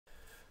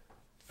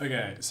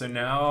Okay, so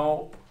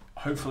now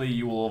hopefully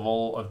you will have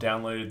all have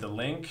downloaded the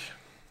link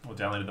or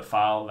downloaded the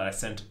file that I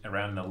sent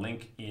around the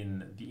link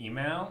in the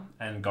email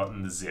and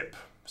gotten the zip.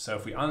 So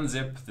if we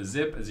unzip the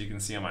zip, as you can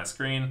see on my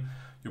screen,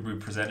 you'll be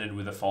presented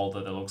with a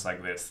folder that looks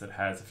like this that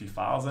has a few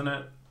files in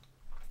it.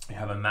 You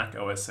have a Mac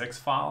OS X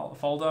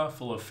folder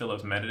full of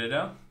Philips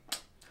metadata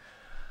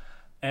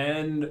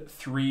and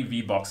 3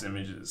 VBox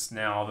images.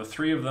 Now the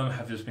 3 of them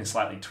have just been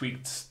slightly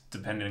tweaked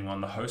depending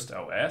on the host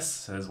OS.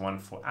 So there's one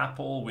for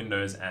Apple,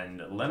 Windows,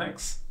 and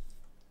Linux.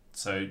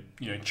 So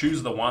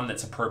choose the one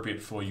that's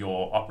appropriate for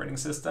your operating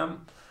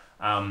system.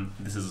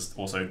 This is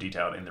also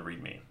detailed in the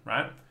README,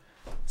 right?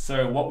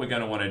 So what we're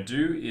going to want to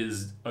do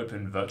is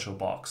open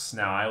VirtualBox.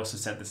 Now I also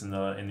sent this in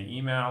the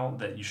email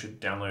that you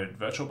should download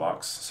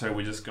VirtualBox. So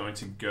we're just going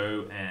to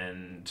go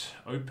and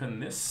open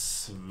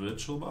this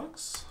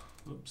VirtualBox.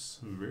 Oops,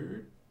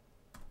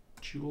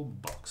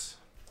 VirtualBox.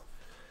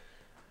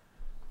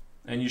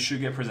 And you should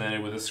get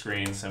presented with a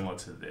screen similar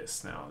to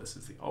this. Now this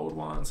is the old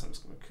one, so I'm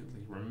just going to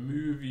quickly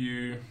remove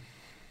you.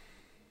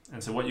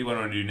 And so what you're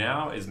going to do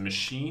now is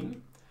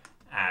machine,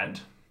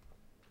 add,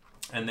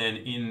 and then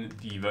in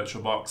the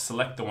VirtualBox,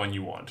 select the one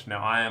you want.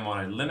 Now I am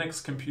on a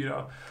Linux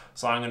computer,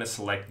 so I'm going to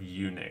select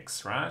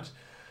Unix, right?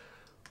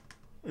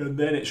 And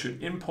then it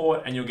should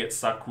import and you'll get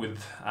stuck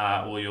with,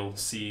 or you'll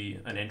see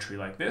an entry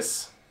like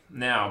this.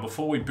 Now,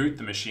 before we boot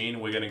the machine,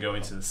 we're going to go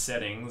into the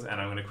settings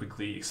and I'm going to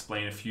quickly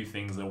explain a few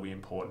things that will be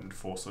important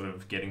for sort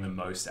of getting the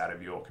most out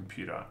of your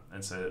computer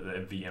and so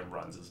that the VM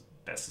runs as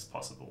best as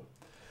possible.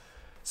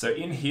 So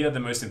in here, the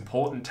most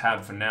important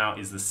tab for now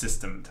is the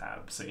System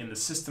tab. So in the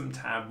System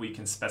tab, we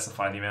can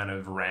specify the amount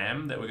of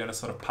RAM that we're going to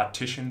sort of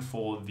partition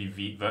for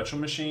the virtual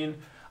machine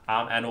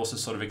and also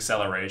sort of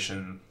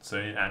acceleration. So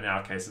in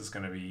our case, it's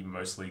going to be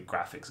mostly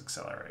graphics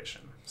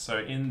acceleration. So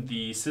in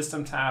the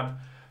System tab,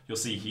 you'll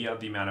see here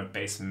the amount of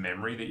base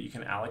memory that you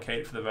can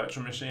allocate for the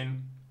virtual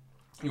machine.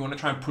 You want to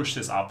try and push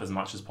this up as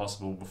much as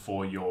possible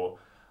before your,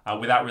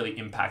 without really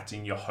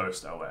impacting your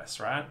host OS,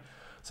 right?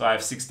 So I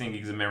have 16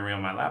 gigs of memory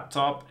on my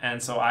laptop,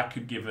 and so I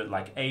could give it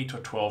like 8 or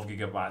 12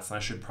 gigabytes, and I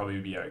should probably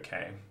be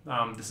okay.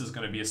 This is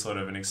going to be a sort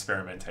of an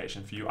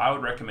experimentation for you. I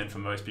would recommend for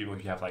most people,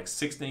 if you have like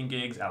 16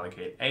 gigs,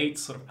 allocate 8,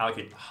 sort of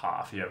allocate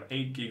half. If you have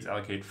 8 gigs,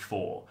 allocate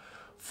 4.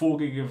 4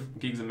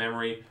 gigs of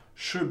memory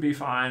should be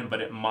fine, but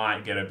it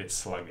might get a bit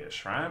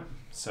sluggish, right?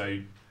 So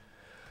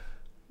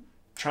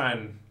try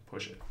and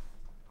push it.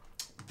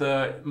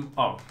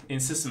 In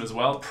system as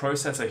well,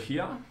 processor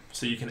here.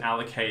 So you can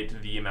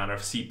allocate the amount of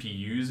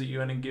CPUs that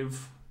you're going to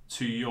give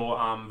to your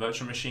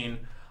virtual machine.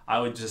 I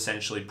would just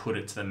essentially put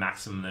it to the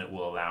maximum that it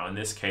will allow. In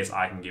this case,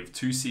 I can give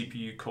 2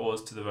 CPU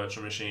cores to the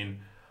virtual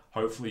machine.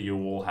 Hopefully you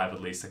will have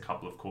at least a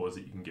couple of cores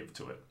that you can give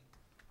to it.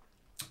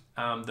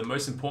 The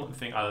most important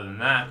thing other than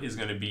that is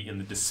going to be in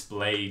the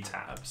display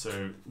tab.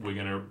 So we're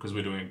going to, because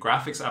we're doing a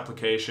graphics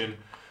application,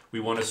 we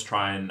want to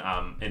try and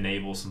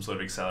enable some sort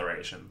of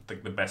acceleration,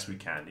 the best we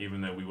can.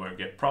 Even though we won't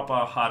get proper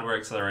hardware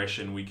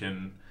acceleration, we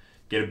can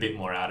get a bit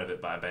more out of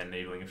it by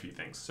enabling a few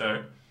things.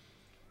 So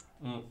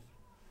the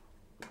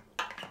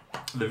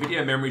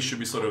video memory should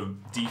be sort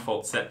of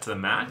default set to the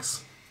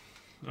max.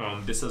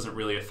 This doesn't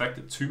really affect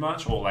it too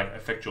much or like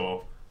affect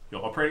your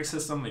operating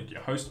system, like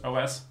your host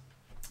OS.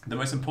 The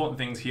most important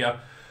things here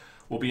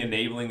will be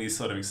enabling these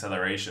sort of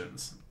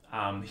accelerations.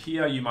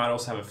 Here you might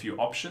also have a few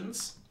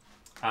options.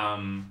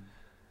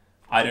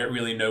 I don't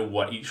really know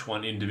what each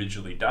one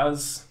individually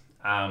does.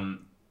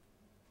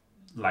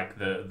 Like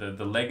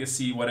the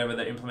legacy, whatever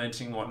they're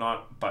implementing,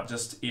 whatnot, but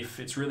just if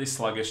it's really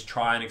sluggish,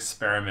 try and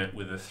experiment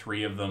with the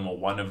 3 of them or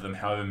 1 of them,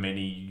 however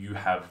many you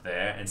have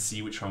there, and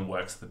see which one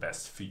works the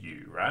best for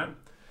you, right?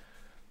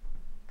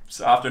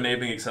 So after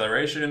enabling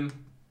acceleration,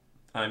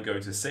 I'm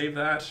going to save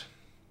that,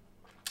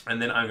 and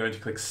then I'm going to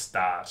click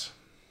Start,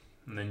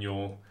 and then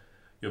your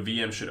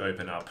VM should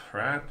open up,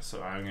 right?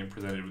 So I'm going to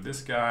present it with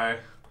this guy,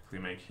 quickly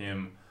make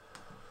him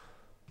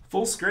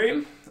full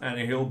screen, and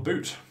he'll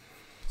boot.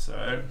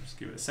 So just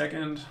give it a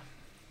second.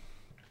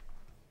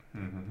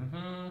 Did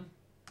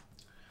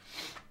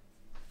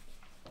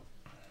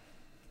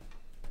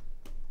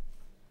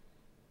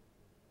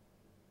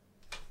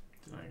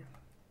I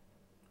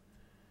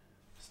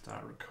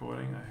start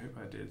recording? I hope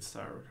I did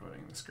start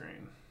recording the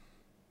screen.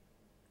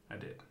 I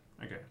did.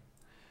 Okay.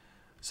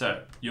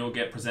 So you'll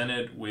get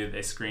presented with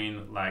a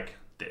screen like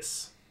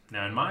this.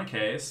 Now in my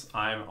case,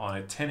 I'm on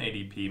a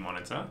 1080p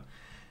monitor.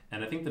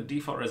 And I think the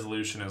default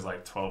resolution is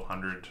like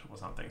 1200 or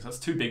something. So that's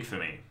too big for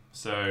me.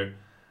 So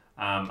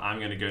I'm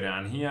going to go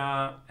down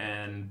here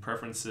and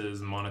preferences,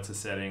 monitor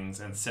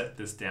settings, and set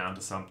this down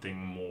to something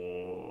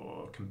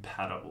more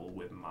compatible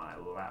with my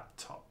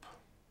laptop.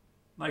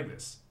 Like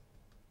this.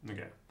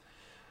 Okay.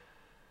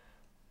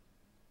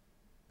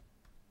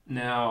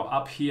 Now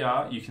up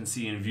here, you can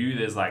see in view,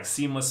 there's like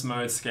seamless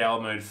mode,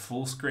 scale mode,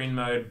 full screen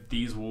mode.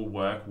 These will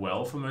work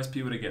well for most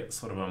people to get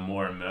sort of a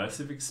more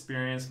immersive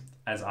experience.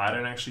 As I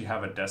don't actually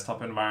have a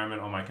desktop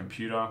environment on my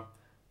computer,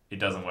 it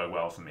doesn't work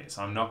well for me.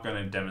 So I'm not going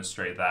to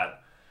demonstrate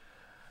that.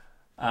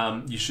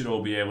 You should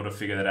all be able to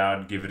figure that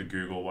out, give it a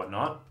Google,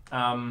 whatnot.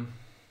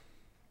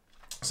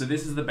 So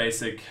this is the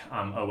basic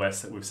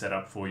OS that we've set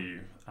up for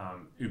you.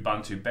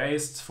 Ubuntu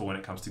based for when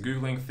it comes to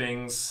Googling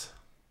things.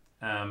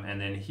 And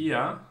then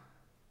here,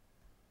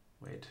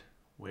 wait,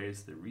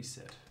 where's the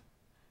reset?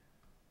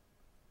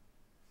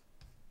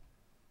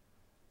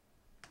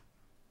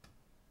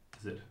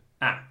 Is it?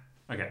 Ah,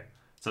 okay.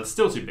 So it's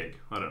still too big.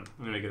 Hold on,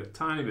 I'm gonna get it a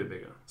tiny bit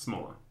bigger,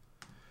 smaller.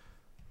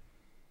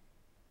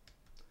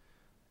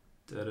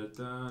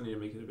 Da-da-da, need to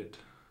make it a bit.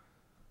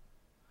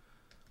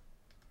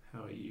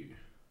 How are you?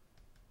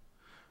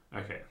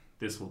 Okay,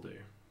 this will do.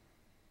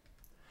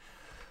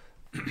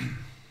 So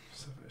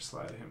I'm gonna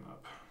slide him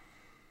up.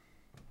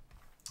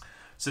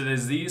 So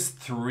there's these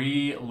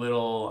three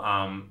little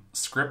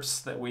scripts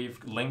that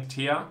we've linked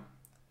here.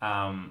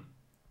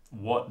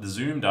 What the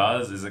zoom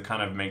does is it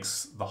kind of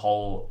makes the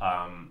whole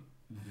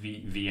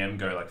VM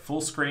go like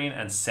full screen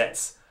and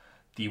sets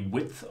the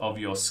width of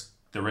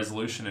the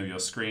resolution of your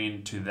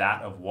screen to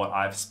that of what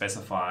I've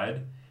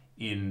specified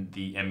in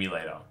the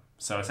emulator.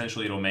 So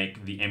essentially it'll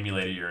make the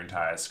emulator your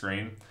entire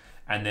screen.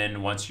 And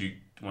then once you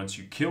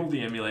kill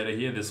the emulator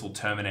here, this will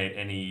terminate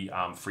any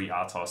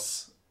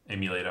FreeRTOS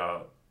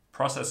emulator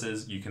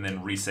processes. You can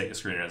then reset your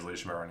screen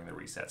resolution by running the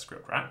reset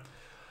script, right?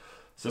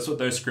 So that's what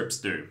those scripts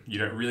do. You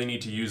don't really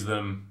need to use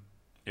them.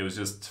 It was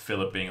just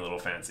Philip being a little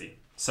fancy.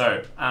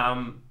 So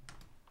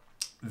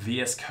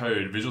VS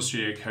Code, Visual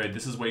Studio Code,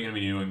 this is where you're going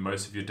to be doing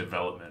most of your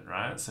development,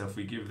 right? So if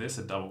we give this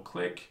a double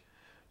click,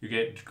 you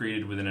get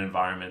greeted with an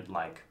environment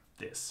like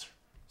this.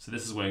 So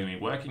this is where you're going to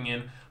be working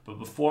in. But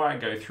before I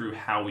go through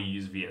how we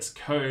use VS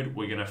Code,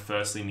 we're going to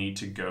firstly need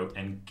to go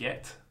and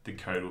get the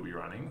code we'll be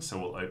running. So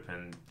we'll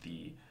open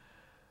the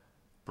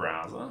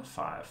browser,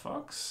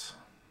 Firefox.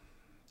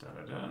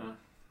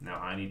 Now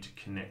I need to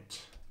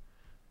connect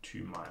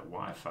to my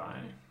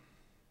Wi-Fi,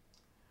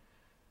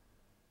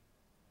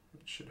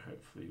 which should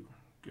hopefully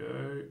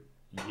go,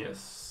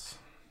 yes.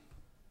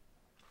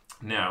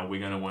 Now we're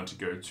going to want to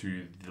go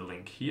to the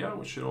link here,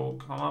 which should all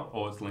come up,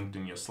 or it's linked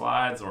in your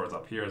slides, or it's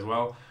up here as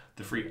well,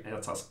 the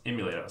FreeRTOS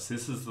emulator. So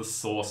this is the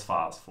source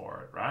files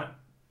for it, right?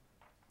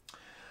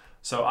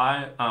 So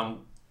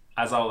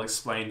as I'll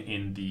explain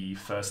in the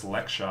first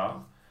lecture,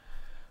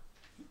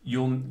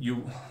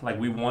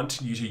 we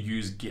want you to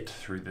use Git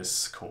through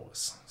this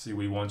course. So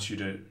we want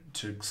you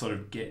to sort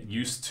of get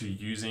used to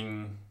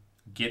using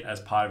Git as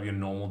part of your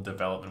normal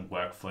development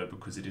workflow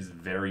because it is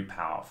very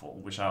powerful,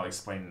 which I'll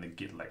explain in the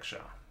Git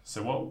lecture.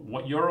 So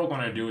what you're all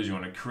going to do is you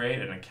want to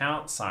create an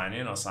account, sign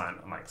in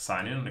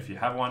if you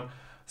have one,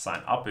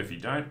 sign up if you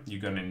don't.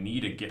 You're going to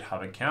need a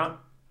GitHub account.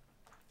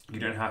 You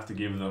don't have to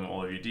give them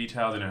all of your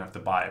details. You don't have to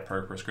buy a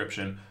pro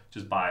prescription.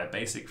 Just buy a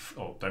basic,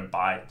 or don't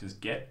buy it,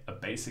 just get a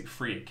basic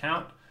free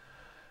account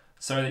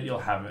so that you'll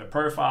have a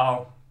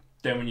profile.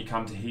 Then when you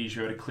come to here,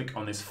 you're going to click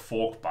on this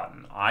fork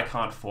button. I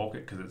can't fork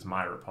it because it's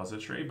my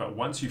repository, but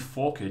once you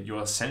fork it,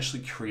 you'll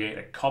essentially create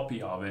a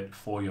copy of it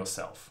for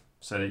yourself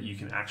so that you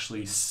can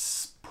actually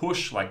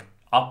push, like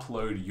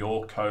upload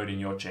your code and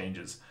your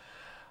changes.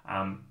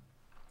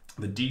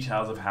 The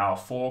details of how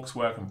forks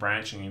work and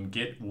branching in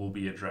Git will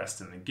be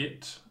addressed in the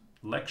Git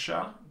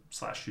lecture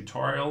 /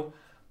 tutorial.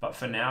 But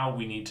for now,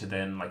 we need to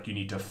then, you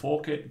need to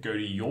fork it, go to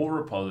your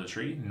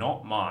repository,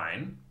 not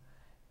mine,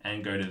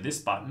 and go to this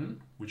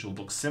button, which will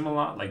look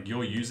similar. Like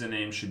your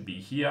username should be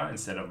here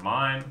instead of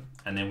mine.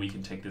 And then we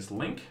can take this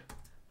link,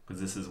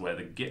 because this is where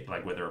the Git,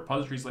 where the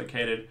repository is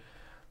located.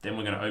 Then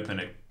we're going to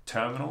open a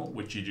terminal,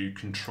 which you do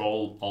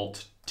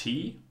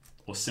Control-Alt-T,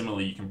 or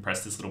similarly, you can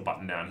press this little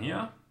button down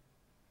here.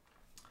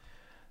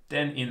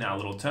 Then in our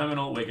little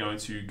terminal, we're going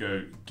to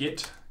go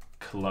git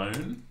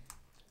clone,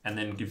 and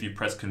then if you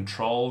press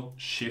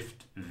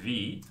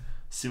Control-Shift-V,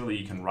 similarly,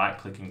 you can right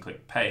click and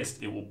click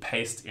paste. It will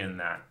paste in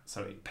that.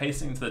 So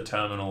pasting to the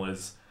terminal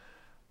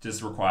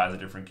just requires a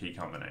different key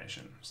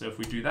combination. So if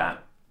we do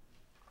that,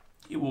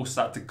 it will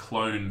start to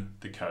clone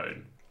the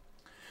code.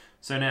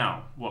 So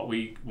now what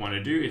we want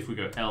to do, if we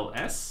go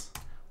ls,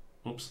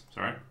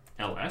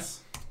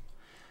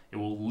 it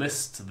will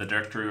list the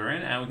directory we're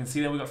in, and we can see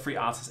that we've got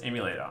FreeRTOS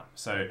emulator.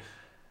 So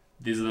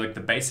these are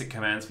the basic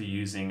commands for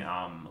using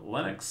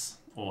Linux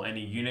or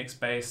any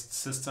Unix-based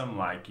system.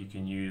 Like you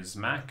can use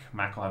Mac.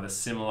 Mac will have a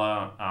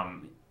similar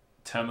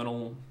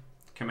terminal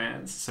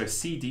commands. So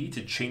cd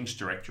to change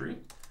directory,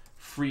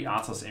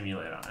 FreeRTOS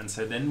emulator. And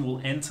so then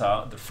we'll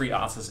enter the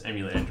FreeRTOS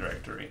emulator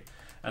directory.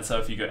 And so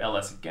if you go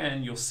ls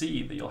again, you'll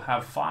see that you'll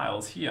have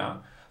files here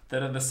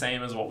that are the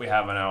same as what we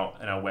have in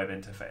our web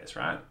interface,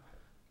 right?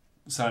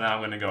 So now I'm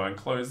going to go and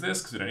close this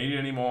because we don't need it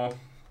anymore.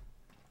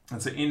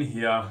 And so in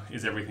here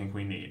is everything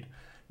we need.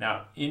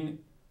 Now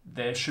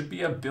there should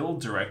be a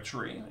build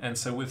directory. And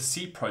so with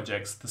C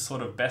projects, the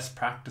sort of best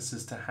practice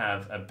is to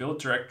have a build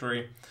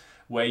directory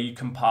where you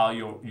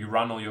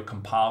run all your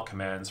compile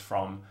commands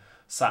from,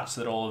 such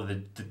that all of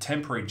the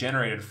temporary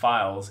generated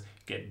files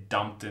get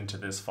dumped into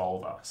this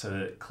folder, so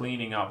that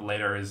cleaning up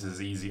later is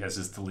as easy as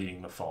just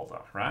deleting the folder,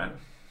 right?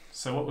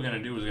 So what we're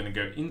going to do is we're going to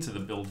go into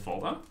the build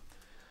folder.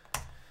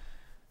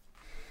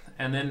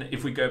 And then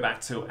if we go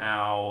back to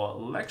our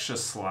lecture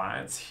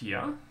slides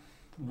here,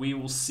 we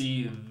will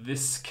see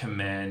this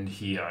command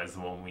here is the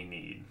one we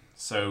need.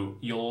 So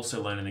you'll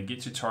also learn in the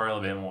Git tutorial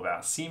a bit more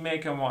about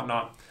CMake and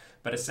whatnot,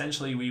 but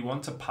essentially we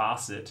want to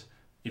pass it.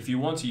 If you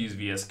want to use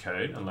VS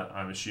Code, and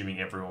I'm assuming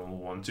everyone will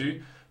want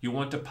to, you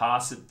want to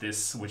pass it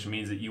this, which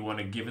means that you want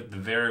to give it the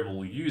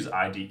variable use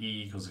IDE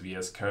equals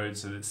VS Code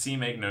so that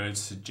CMake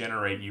knows to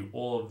generate you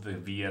all of the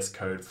VS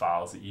Code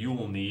files that you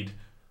will need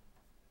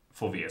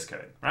for VS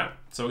Code, right?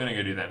 So we're going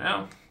to go do that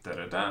now.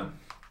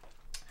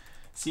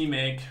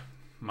 CMake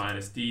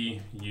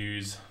 -d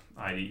use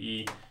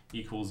IDE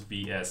equals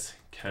VS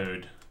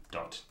Code ...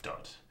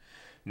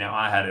 Now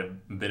I had a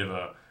bit of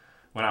a,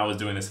 when I was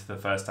doing this for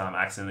the first time,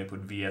 I accidentally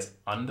put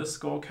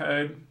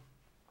VS_code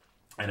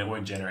and it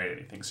won't generate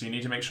anything. So you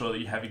need to make sure that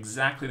you have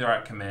exactly the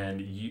right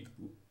command,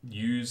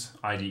 use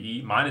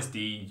IDE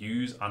 -d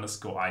use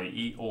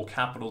 _IDE, all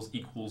capitals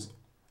equals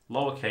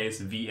lowercase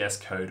VS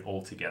Code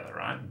all together,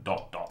 right? ...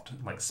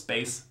 like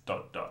space ...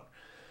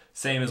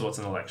 Same as what's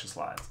in the lecture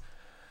slides.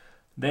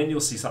 Then you'll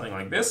see something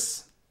like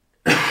this.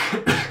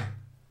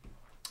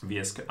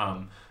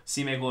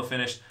 CMake will have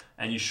finished,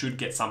 and you should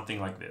get something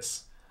like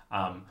this.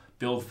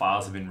 Build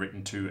files have been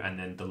written to, and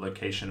then the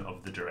location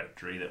of the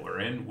directory that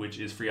we're in, which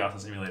is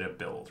FreeRTOS emulator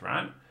build,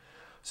 right?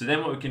 So then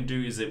what we can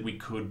do is that we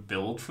could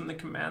build from the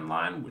command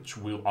line, which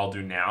I'll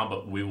do now,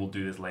 but we will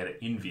do this later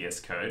in VS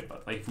Code.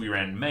 But like if we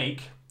ran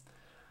make,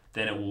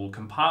 then it will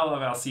compile all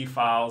of our C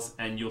files,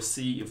 and you'll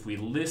see if we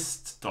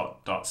list ...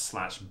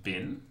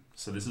 bin,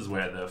 so this is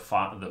where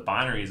the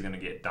binary is going to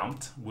get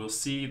dumped, we'll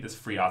see this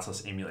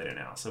FreeRTOS emulator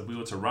now. So if we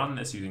were to run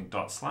this using ...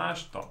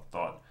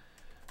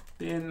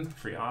 bin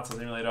FreeRTOS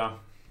emulator,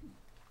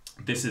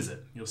 this is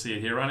it. You'll see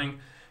it here running.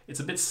 It's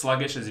a bit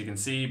sluggish, as you can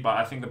see, but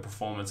I think the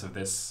performance of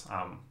this,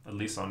 at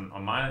least on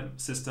my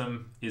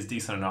system, is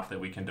decent enough that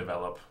we can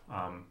develop,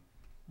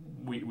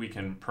 we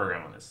can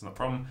program on this, it's no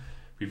problem.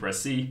 If we press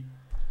C,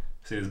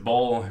 see this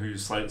ball who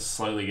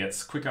slowly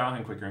gets quicker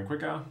and quicker and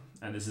quicker,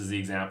 and this is the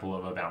example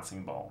of a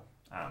bouncing ball.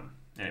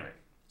 Anyway,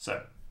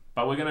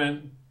 but we're going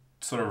to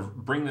sort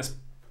of bring this,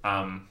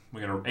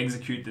 we're going to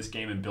execute this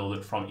game and build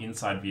it from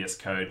inside VS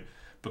Code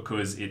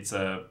because it's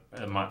a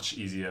much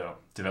easier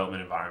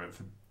development environment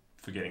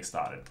for getting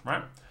started,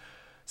 right?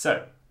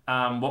 So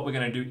what we're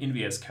going to do in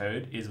VS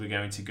Code is we're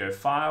going to go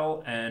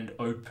File and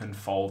Open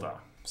Folder.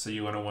 So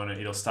you want to,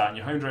 it'll start in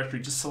your home directory,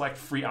 just select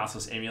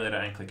FreeRTOS emulator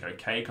and click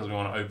OK because we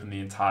want to open the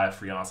entire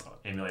FreeRTOS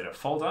emulator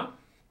folder.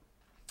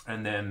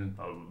 And then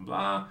blah, blah,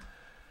 blah.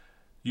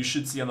 You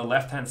should see on the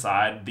left-hand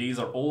side, these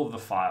are all of the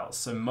files.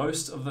 So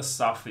most of the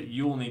stuff that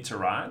you'll need to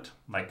write,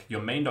 like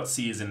your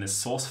main.c is in this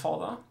source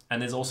folder, and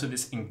there's also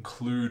this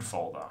include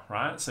folder,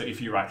 right? So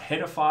if you write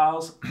header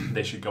files,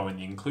 they should go in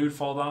the include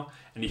folder.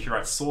 And if you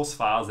write source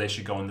files, they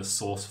should go in the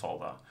source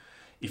folder.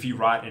 If you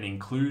write an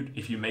include,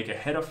 if you make a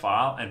header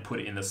file and put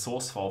it in the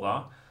source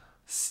folder,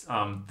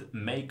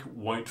 make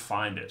won't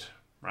find it,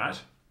 right?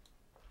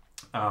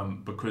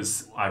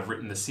 Because I've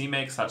written the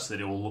CMake such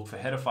that it will look for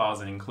header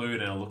files and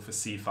include, and it'll look for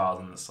C files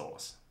in the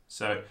source.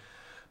 So,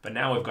 but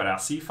now we've got our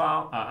C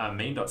file, our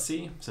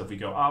main.c. So if we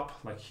go up,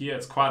 like here,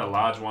 it's quite a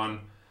large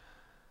one.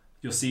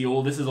 You'll see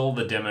this is all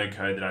the demo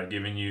code that I've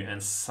given you,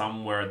 and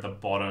somewhere at the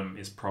bottom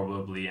is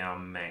probably our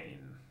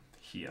main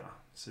here.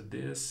 So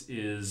this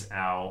is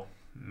our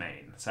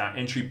main. So our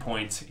entry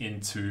point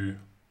into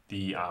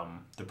the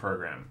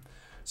program.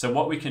 So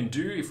what we can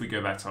do, if we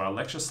go back to our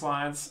lecture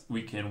slides,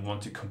 we can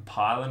want to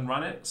compile and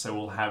run it. So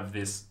we'll have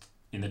this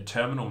in the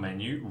terminal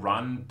menu,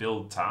 run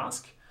build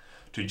task.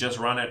 To just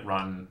run it,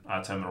 run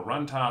terminal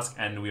run task,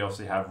 and we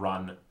also have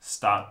run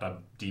start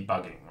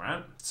debugging,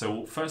 right?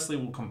 So firstly,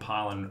 we'll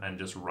compile and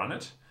just run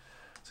it.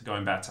 So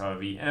going back to our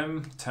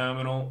VM,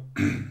 terminal,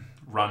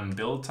 run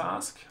build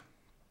task.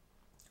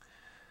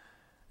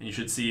 And you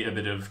should see a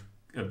bit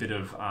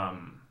of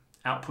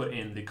output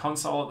in the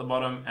console at the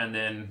bottom, and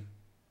then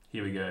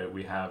here we go,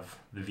 we have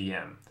the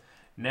VM.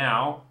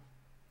 Now,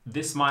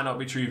 this might not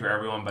be true for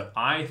everyone, but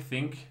I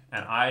think,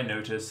 and I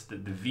noticed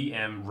that the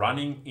VM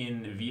running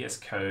in VS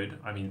Code,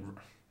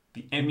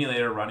 the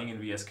emulator running in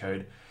VS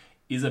Code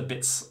is a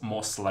bit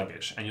more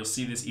sluggish. And you'll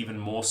see this even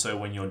more so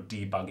when you're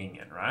debugging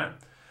it, right?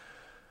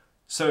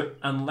 So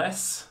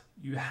unless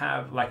you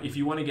have, like, if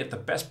you want to get the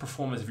best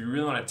performance, if you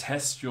really want to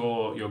test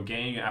your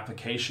game, your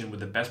application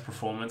with the best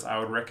performance, I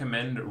would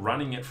recommend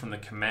running it from the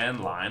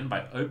command line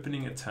by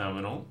opening a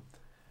terminal,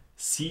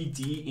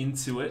 cd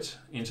into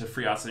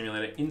FreeRTOS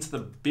emulator, into the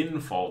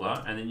bin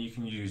folder, and then you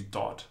can use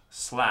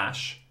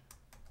 //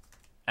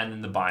 and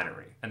then the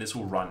binary, and this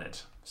will run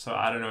it. So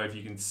I don't know if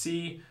you can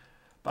see,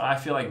 but I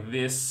feel like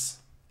this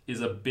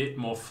is a bit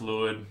more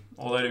fluid,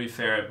 although to be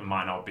fair, it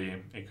might not be.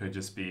 It could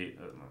just be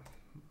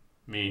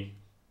me,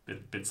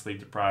 bit sleep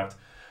deprived,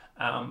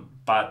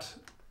 but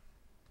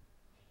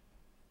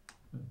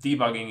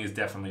debugging is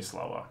definitely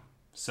slower.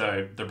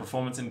 So the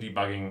performance in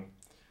debugging,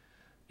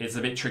 it's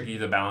a bit tricky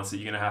to balance it.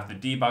 You're going to have to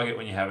debug it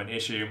when you have an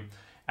issue,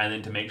 and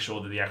then to make sure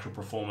that the actual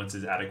performance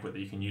is adequate, that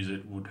you can use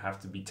it, would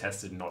have to be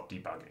tested, not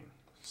debugging.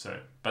 So,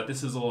 but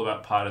this is all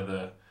about part of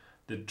the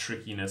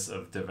trickiness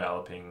of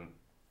developing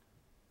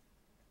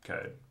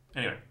code.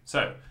 Anyway,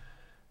 so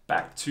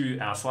back to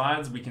our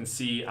slides, we can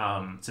see,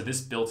 so this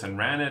built and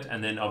ran it,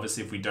 and then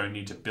obviously if we don't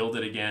need to build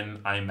it again,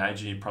 I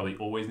imagine you probably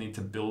always need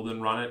to build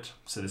and run it.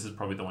 So this is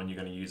probably the one you're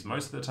going to use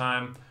most of the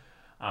time.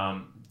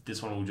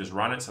 This one will just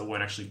run it, so it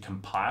won't actually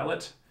compile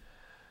it.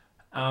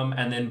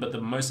 But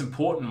the most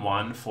important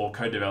one for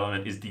code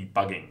development is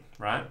debugging,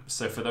 right?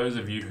 So for those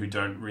of you who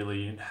don't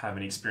really have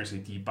any experience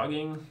with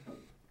debugging,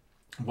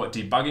 what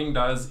debugging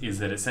does is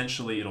that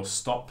essentially it'll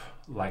stop,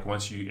 like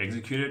once you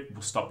execute it, it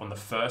will stop on the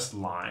first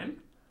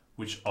line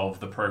of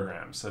the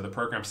program. So the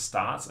program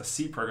starts, a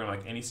C program,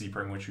 like any C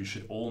program, which we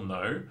should all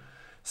know,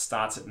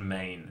 starts at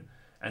main.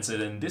 And so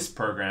then this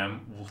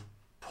program will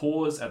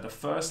pause at the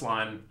first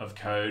line of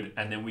code,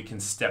 and then we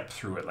can step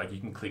through it. Like you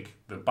can click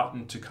the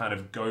button to kind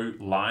of go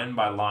line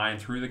by line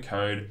through the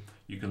code.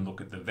 You can look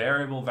at the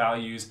variable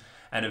values,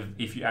 and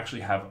if you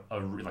actually have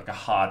a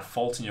hard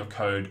fault in your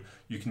code,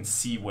 you can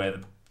see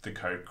where the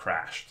code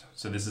crashed.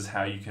 So this is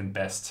how you can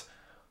best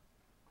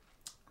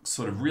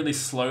sort of really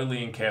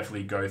slowly and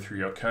carefully go through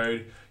your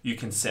code. You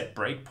can set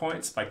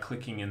breakpoints by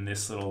clicking in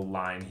this little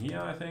line here,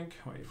 I think.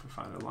 Wait, if we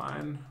find a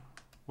line,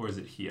 or is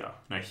it here?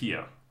 No,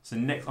 here. So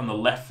next on the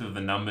left of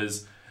the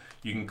numbers,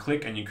 you can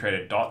click and you create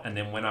a dot, and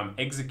then when I'm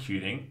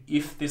executing,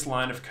 if this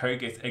line of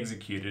code gets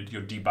executed,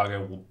 your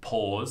debugger will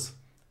pause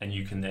and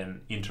you can then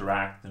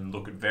interact and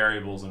look at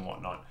variables and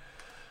whatnot.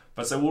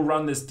 But so we'll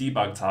run this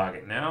debug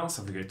target now.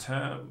 So if we go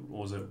term,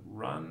 or was it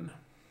run,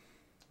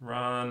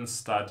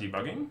 start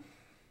debugging.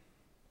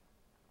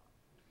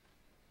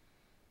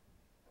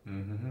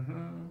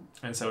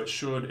 And so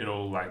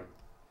it'll like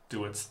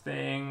do its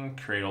thing,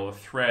 create all the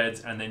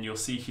threads, and then you'll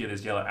see here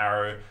there's yellow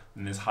arrow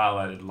and this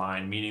highlighted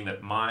line, meaning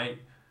that my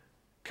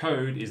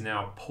code is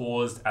now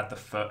paused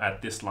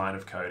at this line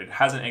of code. It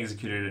hasn't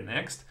executed it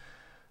next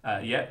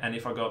yet. And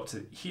if I go up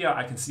to here,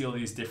 I can see all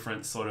these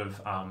different sort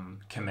of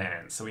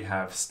commands. So we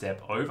have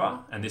step over,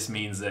 and this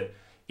means that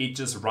it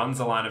just runs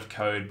a line of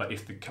code, but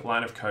if the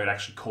line of code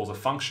actually calls a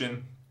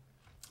function,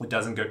 it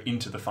doesn't go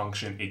into the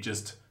function, it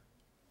just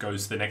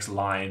goes to the next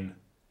line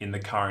in the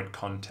current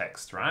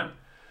context, right?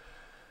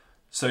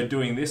 So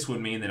doing this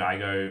would mean that I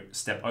go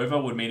step over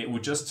would mean it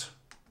would just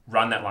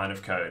run that line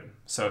of code.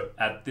 So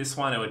at this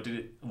one,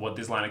 what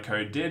this line of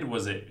code did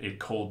was it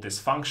called this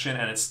function,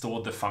 and it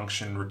stored the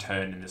function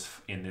return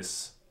in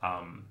this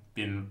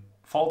bin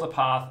folder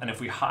path. And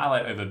if we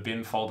highlight over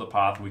bin folder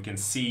path, we can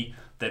see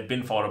that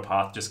bin folder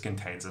path just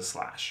contains a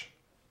slash,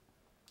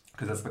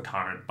 because that's the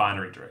current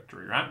binary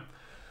directory, right?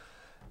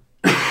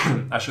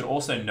 I should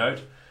also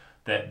note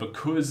that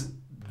because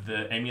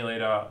the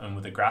emulator and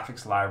with the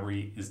graphics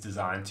library is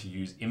designed to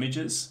use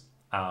images,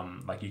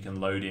 like you can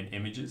load in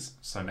images.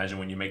 So imagine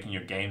when you're making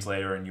your games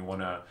later and you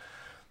want to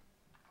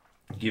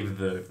give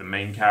the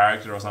main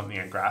character or something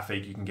a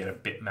graphic, you can get a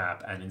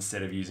bitmap, and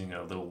instead of using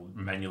a little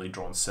manually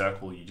drawn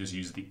circle, you just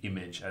use the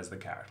image as the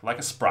character, like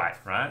a sprite,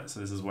 right? So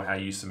this is how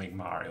you used to make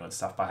Mario and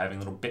stuff, by having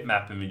little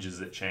bitmap images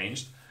that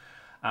changed.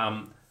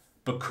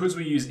 Because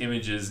we use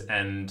images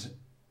and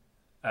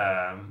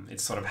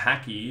it's sort of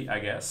hacky, I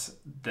guess,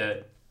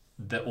 that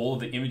all of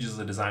the images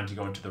are designed to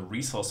go into the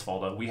resource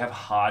folder. We have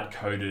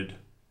hard-coded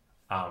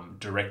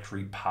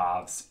directory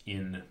paths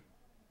in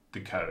the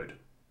code,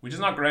 which is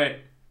not great,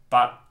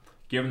 but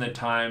given the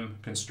time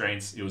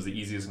constraints, it was the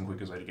easiest and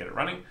quickest way to get it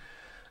running.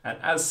 And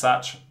as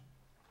such,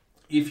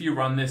 if you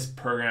run this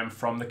program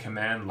from the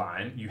command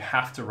line, you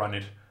have to run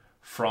it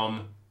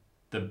from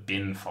the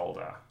bin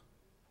folder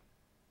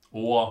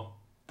or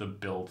the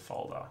build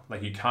folder.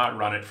 Like you can't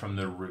run it from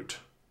the root.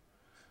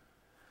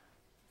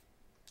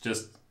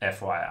 Just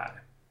FYI.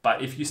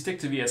 But if you stick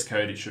to VS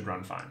Code, it should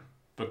run fine,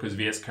 because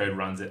VS Code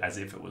runs it as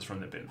if it was from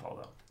the bin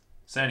folder.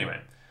 So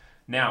anyway,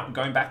 now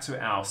going back to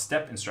our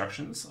step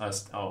instructions,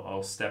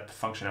 our step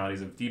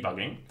functionalities of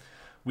debugging,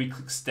 we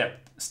click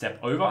step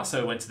over, so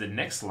it went to the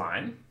next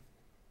line.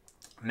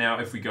 Now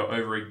if we go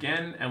over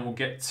again, and we'll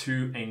get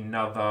to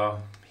another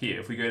here,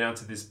 if we go down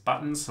to this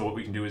button, so what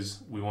we can do is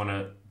we want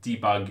to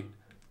debug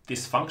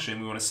this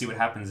function, we want to see what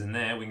happens in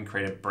there, we can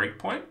create a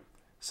breakpoint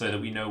so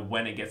that we know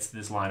when it gets to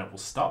this line, it will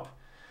stop.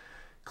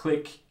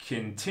 Click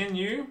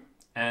continue,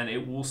 and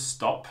it will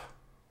stop.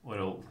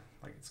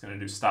 It's going to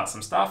do start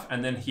some stuff,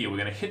 and then here we're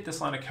going to hit this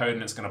line of code,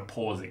 and it's going to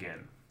pause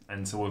again.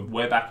 And so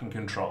we're back in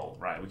control,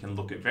 right? We can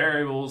look at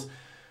variables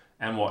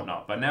and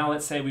whatnot. But now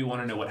let's say we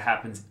want to know what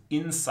happens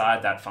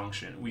inside that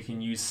function. We can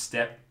use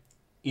step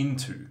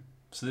into.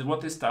 So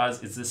what this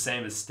does is the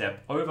same as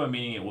step over,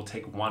 meaning it will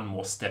take one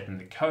more step in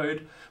the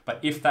code. But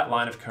if that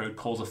line of code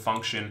calls a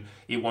function,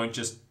 it won't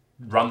just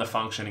run the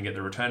function and get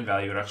the return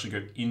value, it'll actually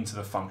go into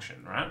the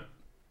function, right?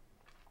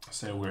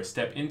 So we're a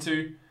step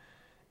into,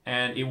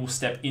 and it will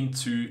step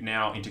into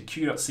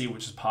Q.C,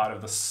 which is part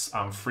of the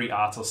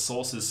FreeRTOS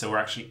sources. So we're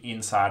actually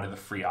inside of the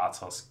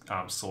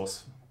FreeRTOS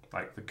source,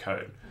 like the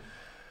code.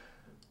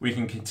 We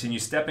can continue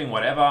stepping,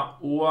 whatever,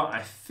 or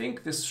I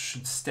think this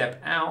should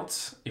step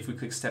out. If we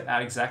click step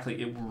out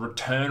exactly, it will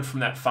return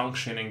from that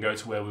function and go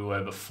to where we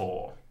were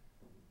before.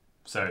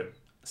 So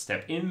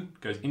step in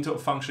goes into a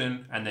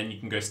function, and then you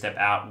can go step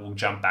out, we'll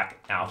jump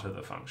back out of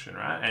the function,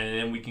 right? And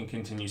then we can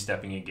continue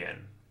stepping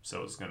again.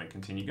 So it's going to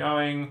continue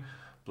going,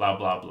 blah,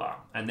 blah, blah.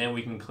 And then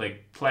we can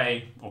click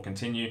play or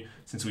continue.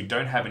 Since we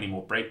don't have any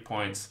more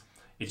breakpoints,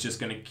 it's just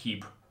going to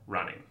keep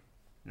running.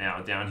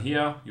 Now down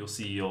here, you'll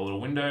see your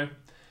little window.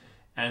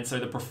 And so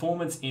the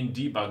performance in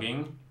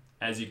debugging,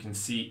 as you can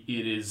see,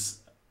 it is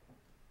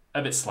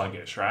a bit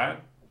sluggish, right?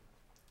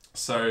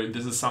 So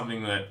this is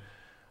something that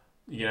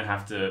you're going to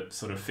have to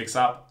sort of fix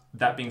up.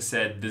 That being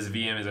said, this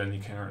VM is only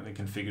currently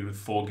configured with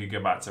 4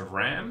 GB of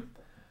RAM.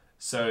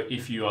 So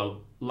if you are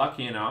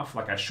lucky enough,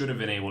 like I should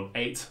have enabled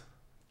 8,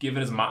 give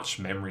it as much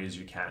memory as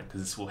you can,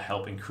 because this will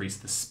help increase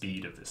the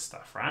speed of this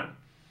stuff, right?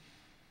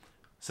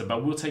 So,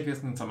 but we'll take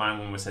this into mind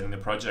when we're setting the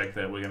project,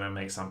 that we're going to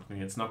make something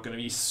that's not going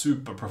to be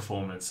super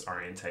performance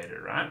orientated,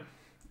 right?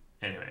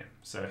 Anyway,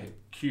 so hit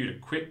Q to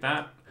quit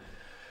that.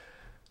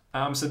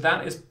 So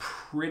that is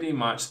pretty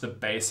much the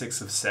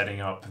basics of setting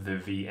up the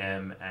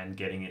VM and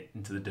getting it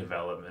into the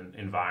development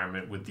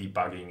environment with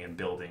debugging and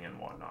building and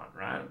whatnot,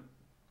 right?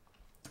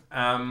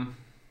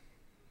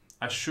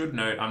 I should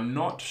note, I'm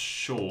not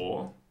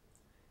sure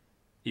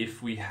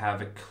if we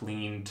have a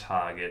clean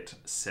target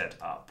set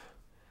up.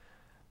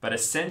 But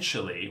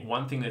essentially,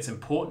 one thing that's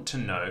important to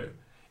know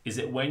is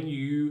that when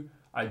you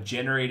are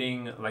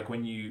generating, like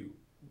when you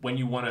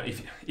want to,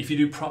 if you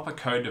do proper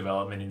code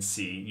development in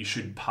C, you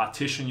should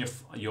partition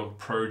your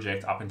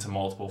project up into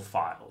multiple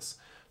files.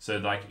 So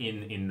like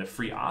in the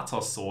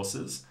FreeRTOS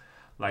sources,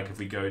 like if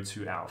we go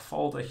to our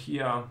folder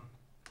here,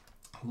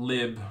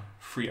 lib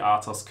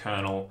FreeRTOS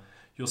kernel,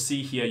 you'll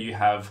see here you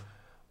have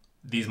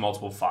these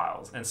multiple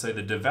files. And so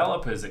the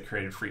developers that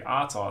created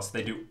FreeRTOS,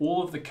 they do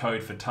all of the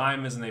code for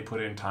timers and they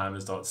put it in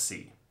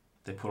timers.c.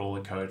 They put all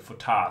the code for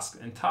tasks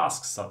in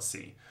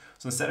tasks.c.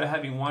 So instead of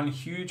having one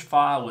huge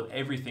file with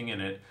everything in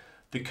it,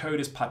 the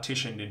code is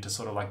partitioned into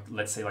sort of like,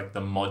 let's say like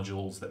the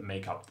modules that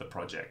make up the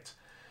project.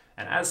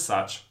 And as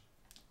such,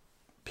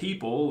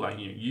 people like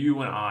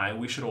you and I,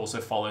 we should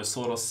also follow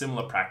sort of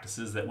similar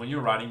practices, that when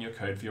you're writing your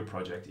code for your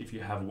project, if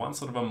you have one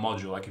sort of a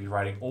module, like if you're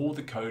writing all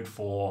the code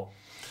for,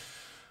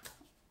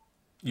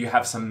 you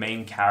have some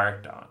main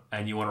character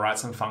and you want to write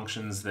some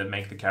functions that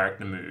make the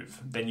character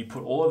move, then you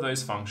put all of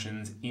those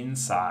functions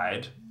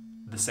inside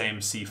the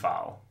same C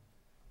file.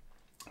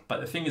 But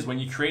the thing is, when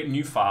you create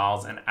new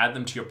files and add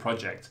them to your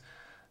project,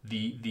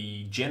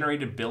 the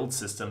generated build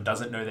system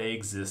doesn't know they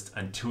exist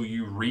until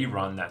you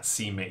rerun that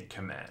CMake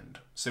command.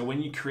 So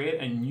when you create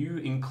a new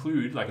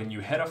include, like a new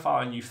header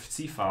file, a new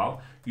C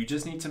file, you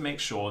just need to make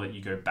sure that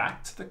you go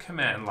back to the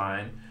command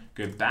line,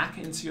 go back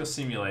into your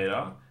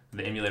simulator,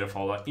 the emulator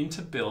folder,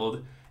 into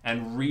build,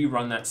 and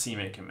rerun that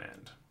CMake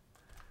command.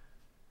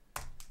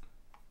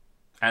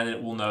 And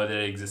it will know that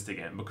it exists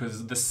again,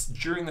 because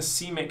during the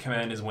CMake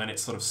command is when it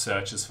sort of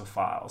searches for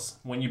files.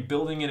 When you're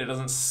building it, it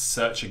doesn't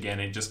search again,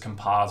 it just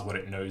compiles what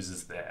it knows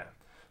is there.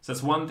 So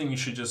that's one thing you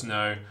should just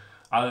know.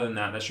 Other than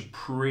that, that should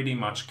pretty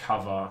much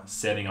cover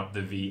setting up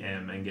the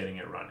VM and getting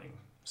it running.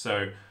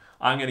 So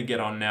I'm going to get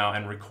on now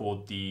and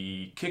record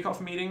the kickoff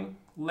meeting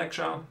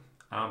lecture.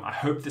 I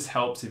hope this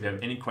helps. If you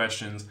have any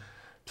questions,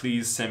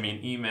 please send me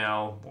an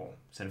email or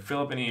send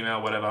Philip an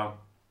email, whatever.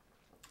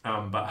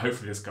 But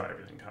hopefully this got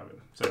everything covered.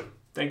 So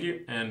thank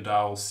you, and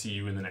I'll see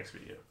you in the next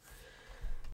video.